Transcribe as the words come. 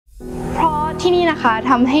ที่นี่นะคะ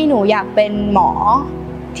ทำให้หนูอยากเป็นหมอ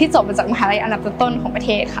ที่จบมาจากมหาลัยอันดับต้นๆของประเ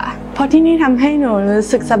ทศค่ะเพราะที่นี่ทำให้หนูรู้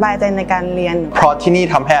สึกสบายใจในการเรียนเพราะที่นี่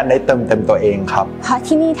ทำให้อันได้เติมเต็มตัวเองครับเพราะ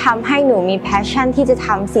ที่นี่ทำให้หนูมี passion ที่จะท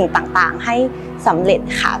ำสิ่งต่างๆให้สำเร็จ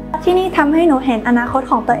ค่ะที่นี่ทำให้หนูเห็นอนาคต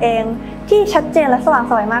ของตัวเองที่ชัดเจนและสว่างไ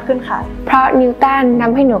สวมากขึ้นค่ะเพราะนิวตันท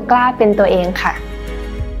ำให้หนูกล้าเป็นตัวเองค่ะ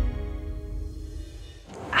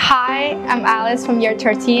Hi, I'm Alice from year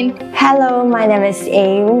 13. Hello, my name is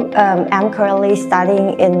Aim. I'm currently studying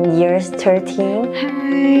in year 13.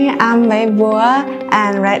 Hi, I'm Maibua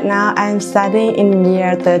and right now I'm studying in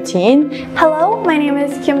year 13. Hello, my name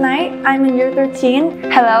is Kim Knight. I'm in year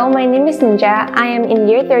 13. Hello, my name is Ninja. I am in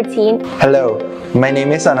year 13. Hello, my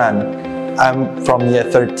name is Anand. I'm from year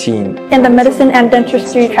 13. In the medicine and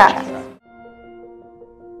dentistry track.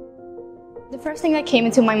 The first thing that came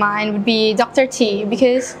into my mind would be Dr. T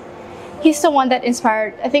because he's the one that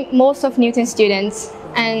inspired, I think, most of Newton's students.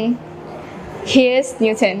 And he is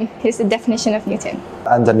Newton. He's the definition of Newton.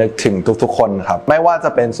 อันจะนึกถึงทุกๆคนครับไม่ว่าจะ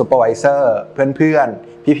เป็นซูเปอร์ไวเซอร์เพื่อน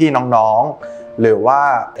ๆพี่ๆน้องๆหรือว่า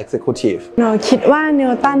Executive หนูคิดว่านิ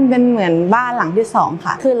วตันเป็นเหมือนบ้านหลังที่2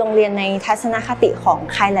ค่ะคือโรงเรียนในทัศนคติของ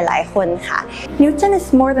ใครหลายๆคนค่ะ Newton is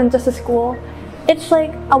more than just a school. It's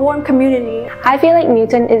like a warm community. I feel like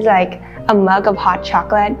Newton is like a mug of hot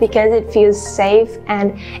chocolate because it feels safe and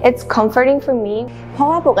it's comforting for me. เพราะ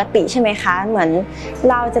ว่าปกติใช่ไหมคะเหมือน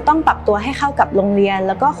เราจะต้องปรับตัวให้เข้ากับโรงเรียนแ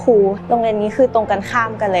ล้วก็ครูโรงเรียนนี้คือตรงกันข้า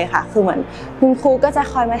มกันเลยค่ะคือเหมือนคุณครูก็จะ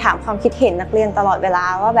คอยมาถามความคิดเห็นนักเรียนตลอดเวลา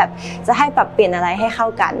ว่าแบบจะให้ปรับเปลี่ยนอะไรให้เข้า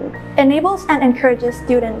กัน Enables and encourages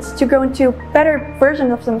students to grow into better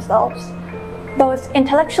versions of themselves, both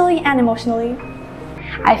intellectually and emotionally.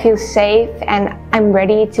 I feel safe and I'm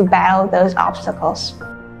ready to battle those obstacles.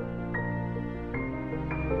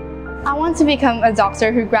 I want to become a doctor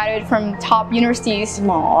who graduated from top universities. ห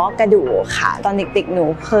มอกระดูกค่ะตอนเด็กๆหนู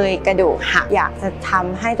เคยกระดูกหักอยากจะท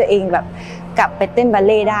ำให้ตัวเองแบบกลับไปเต้นบัลเ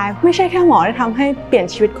ล่ต์ได้ไม่ใช่แค่หมอที่ทำให้เปลี่ยน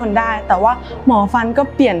ชีวิตคนได้แต่ว่าหมอฟันก็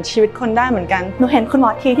เปลี่ยนชีวิตคนได้เหมือนกันหนูเห็นคุณหมอ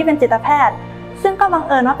ทีที่เป็นจิตแพทย์ซึ่งก็บังเ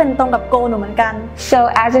อิญว่าเป็นตรงกับโกหนูเหมือนกัน So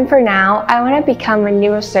as in for now, I want to become a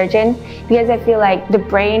neurosurgeon because I feel like the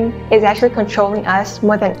brain is actually controlling us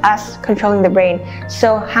more than us controlling the brain. So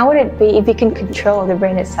how would it be if we can control the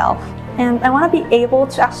brain itself? And I want to be able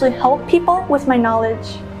to actually help people with my knowledge.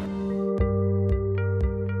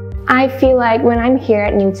 I feel like when I'm here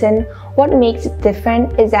at Newton, what makes it different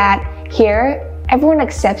is that here everyone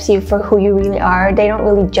accepts you for who you really are. They don't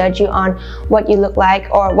really judge you on what you look like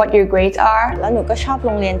or what your grades are. แล้วหนูก็ชอบโ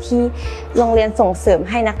รงเรียนที่โรงเรียนส่งเสริม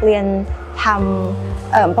ให้นักเรียนท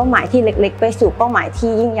ำเป้าหมายที่เล็กๆไปสู่เป้าหมาย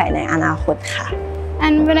ที่ยิ่งใหญ่ในอนาคตค่ะ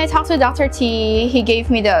And when I talked to Dr. T, he gave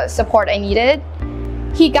me the support I needed.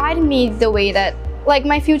 He guided me the way that, like,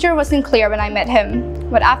 my future wasn't clear when I met him.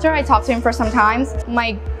 But after I talked to him for some time, my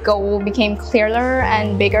goal became clearer and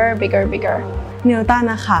bigger. นิวตัน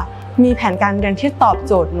นะคะมีแผนการเรียนที่ตอบ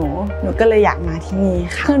โจทย์หนูก็เลยอยากมาที่นี่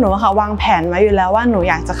ค่ะคือหนูค่ะวางแผนไว้อยู่แล้วว่าหนู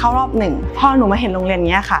อยากจะเข้ารอบ1พอหนูมาเห็นโรงเรียน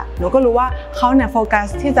นี้ค่ะหนูก็รู้ว่าเขาเนี่ยโฟกัส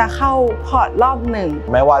ที่จะเข้าพอร์ตรอบ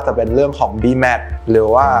1ไม่ว่าจะเป็นเรื่องของ BMAT หรือ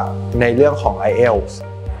ว่าในเรื่องของ IELTS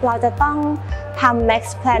เราจะต้องทำ Max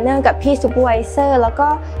Planner กับพี่ Supervisor แล้วก็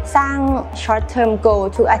สร้าง Short Term Goal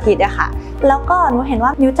ทุกอาทิตย์อะค่ะแล้วก็หนูเห็นว่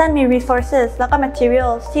า Newton มี resources แล้วก็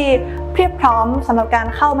materials ที่เพียบพร้อมสำหรับการ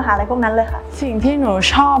เข้ามหาลัยพวกนั้นเลยค่ะสิ่งที่หนู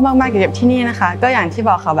ชอบมากๆเกี่ยวกับที่นี่นะคะก็อย่างที่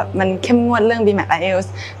บอกค่ะแบบมันเข้มงวดเรื่อง BMAT IELTS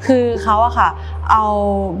คือเขาอะค่ะเอา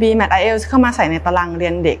BMAT IELTS เข้ามาใส่ในตารางเรี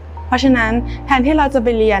ยนเด็กเพราะฉะนั้นแทนที่เราจะไป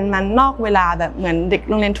เรียนมันนอกเวลาแบบเหมือนเด็ก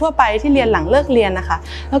โรงเรียนทั่วไปที่เรียนหลังเลิกเรียนนะคะ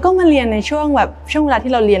แล้วก็มาเรียนในช่วงเวลา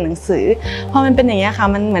ที่เราเรียนหนังสือพอมันเป็นอย่างนี้ค่ะ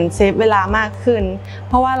มันเหมือนเซฟเวลามากขึ้น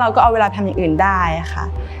เพราะว่าเราก็เอาเวลาทำอย่างอื่นได้ค่ะ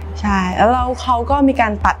ใช่แล้วเขาก็มีกา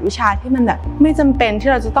รตัดวิชาที่มันแบบไม่จำเป็นที่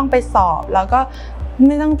เราจะต้องไปสอบแล้วก็ไ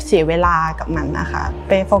ม่ต้องเสียเวลากับมันนะคะไ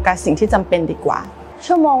ปโฟกัสสิ่งที่จำเป็นดีกว่า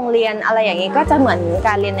ชั่วโมงเรียนอะไรอย่างนี้ก็จะเหมือนก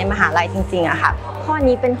ารเรียนในมหาลัยจริงๆอะค่ะข้อ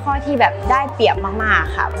นี้เป็นข้อที่แบบได้เปรียบมาก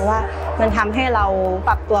ๆค่ะเพราะว่ามันทำให้เราป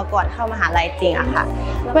รับตัวก่อนเข้ามหาลัยจริงอะค่ะ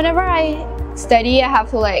Whenever I study, I have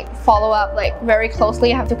to follow up very closely.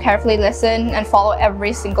 I have to carefully listen and follow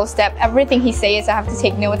every single step. Everything he says, I have to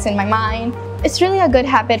take notes in my mind. It's really a good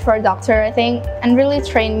habit for a doctor, I think, and really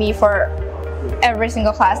trained me for every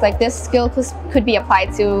single class. This skill could be applied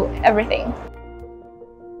to everything.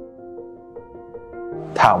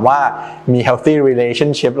 ถามว่ามี healthy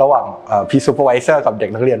relationship ระหว่างพี่ supervisor กับเด็ก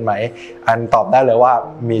นักเรียนไหมอันตอบได้เลยว่า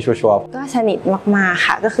มีชัวร์ๆก็สนิทมากๆ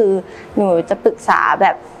ค่ะก็คือหนูจะปรึกษาแบ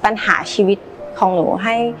บปัญหาชีวิตของหนูใ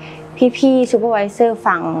ห้พี่ๆ supervisor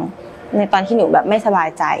ฟัง ในตอนที่หนูแบบไม่สบาย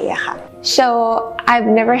ใจอะค่ะ So I've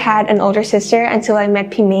never had an older sister until I met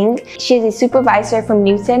Piming. She's a supervisor from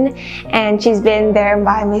Newton and she's been there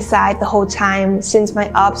by my side the whole time since my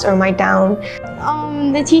ups or my down.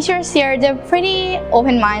 The teachers here, they're pretty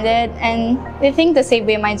open-minded and they think the same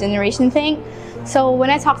way my generation think. So when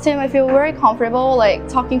I talk to them, I feel very comfortable like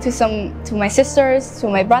talking to my sisters, to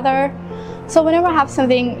my brother. So whenever I have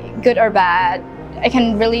something good or bad, I can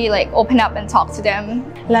really like open up and talk to them.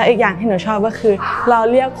 และอีกอย่างที่หนูชอบก็คือเรา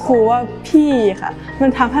เรียกครูว่าพี่ค่ะมั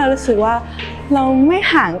นทำให้เรารู้สึกว่าเราไม่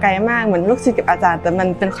ห่างไกลมากเหมือนลูกศิษย์กับอาจารย์แต่มัน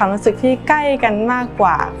เป็นความรู้สึกที่ใกล้กันมากก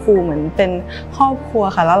ว่าครูเหมือนเป็นครอบครัว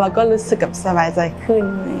ค่ะแล้วเราก็รู้สึกกับสบายใจขึ้น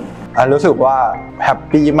อันรู้สึกว่าแฮป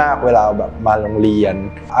ปี้มากเวลาแบบมาโรงเรียน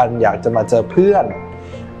อันอยากจะมาเจอเพื่อน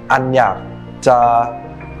อันอยากจะ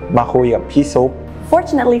มาคุยกับพี่ซุป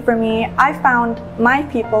Fortunately for me, I found my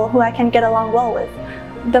people who I can get along well with.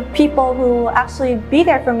 The people who will actually be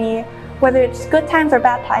there for me, whether it's good times or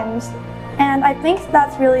bad times. And I think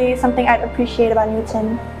that's really something I'd appreciate about Newton.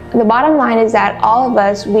 The bottom line is that all of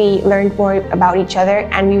us, we learned more about each other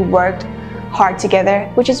and we worked hard together,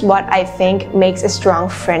 which is what I think makes a strong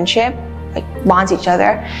friendship, like bonds each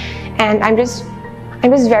other. And I'm just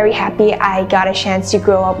very happy I got a chance to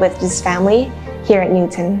grow up with this family here at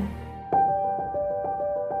Newton.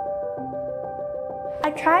 I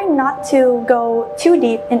try not to go too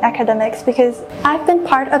deep in academics because I've been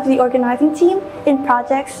part of the organizing team in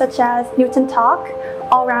projects such as Newton Talk,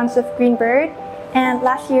 All Rounds of Greenbird, and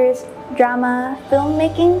last year's drama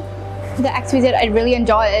filmmaking. The activity that I really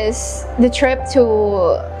enjoy is the trip to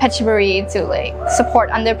Petchbury to like support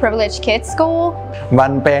underprivileged kids school. มั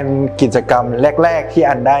นเป็นกิจกรรมแรกๆที่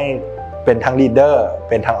อันได้เป็นทั้ง leader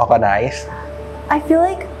เป็นทั้ง organize. I feel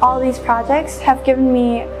like all these projects have given me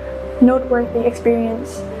noteworthy experience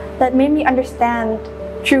that made me understand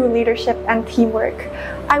true leadership and teamwork.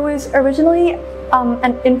 I was originally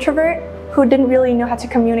an introvert who didn't really know how to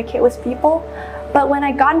communicate with people, but when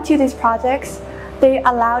I got into these projects, they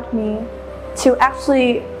allowed me to actually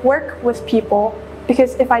work with people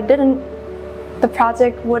because if I didn't, the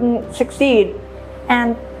project wouldn't succeed. And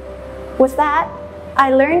with that, I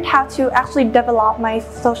learned how to actually develop my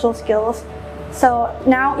social skills. So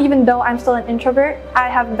now, even though I'm still an introvert, I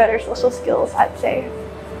have better social skills, I'd say.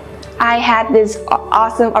 I had this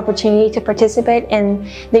awesome opportunity to participate in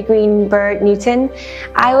the Greenbird Newton.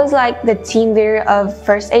 I was like the team leader of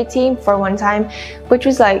first aid team for one time, which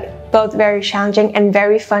was like both very challenging and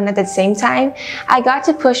very fun at the same time. I got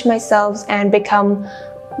to push myself and become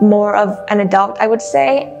more of an adult, I would say,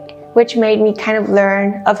 which made me kind of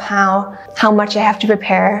learn of how much I have to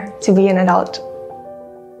prepare to be an adult.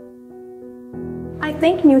 I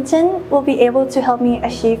think Newton will be able to help me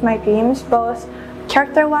achieve my dreams both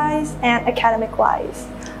character-wise and academic-wise.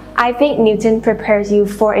 I think Newton prepares you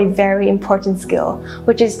for a very important skill,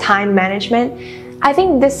 which is time management. I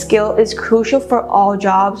think this skill is crucial for all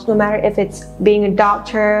jobs, no matter if it's being a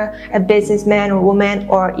doctor, a businessman or woman,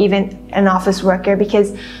 or even an office worker,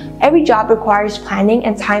 because every job requires planning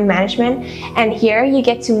and time management. And here you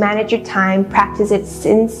get to manage your time, practice it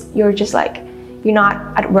since you're not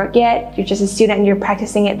at work yet, you're just a student and you're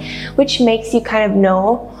practicing it, which makes you kind of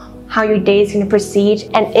know how your day is going to proceed.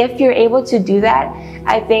 And if you're able to do that,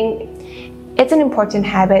 I think it's an important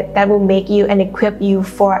habit that will make you and equip you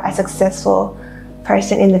for a successful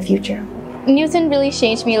person in the future. Newton really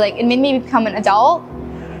changed me, like it made me become an adult.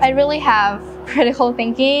 I really have critical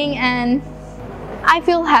thinking and I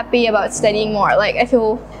feel happy about studying more. Like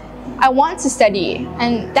I want to study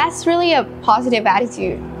and that's really a positive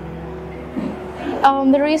attitude.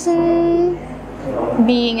 The reason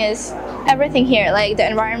being is everything here, like the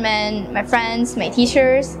environment, my friends, my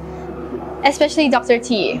teachers, especially Dr.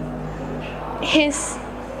 T. He's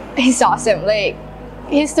awesome. Like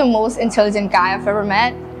he's the most intelligent guy I've ever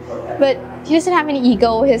met, but he doesn't have any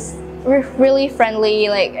ego. He's really friendly.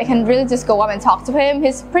 Like I can really just go up and talk to him.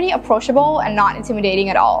 He's pretty approachable and not intimidating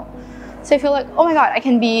at all. So I feel like, oh my god, I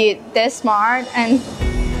can be this smart and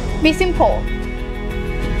be simple.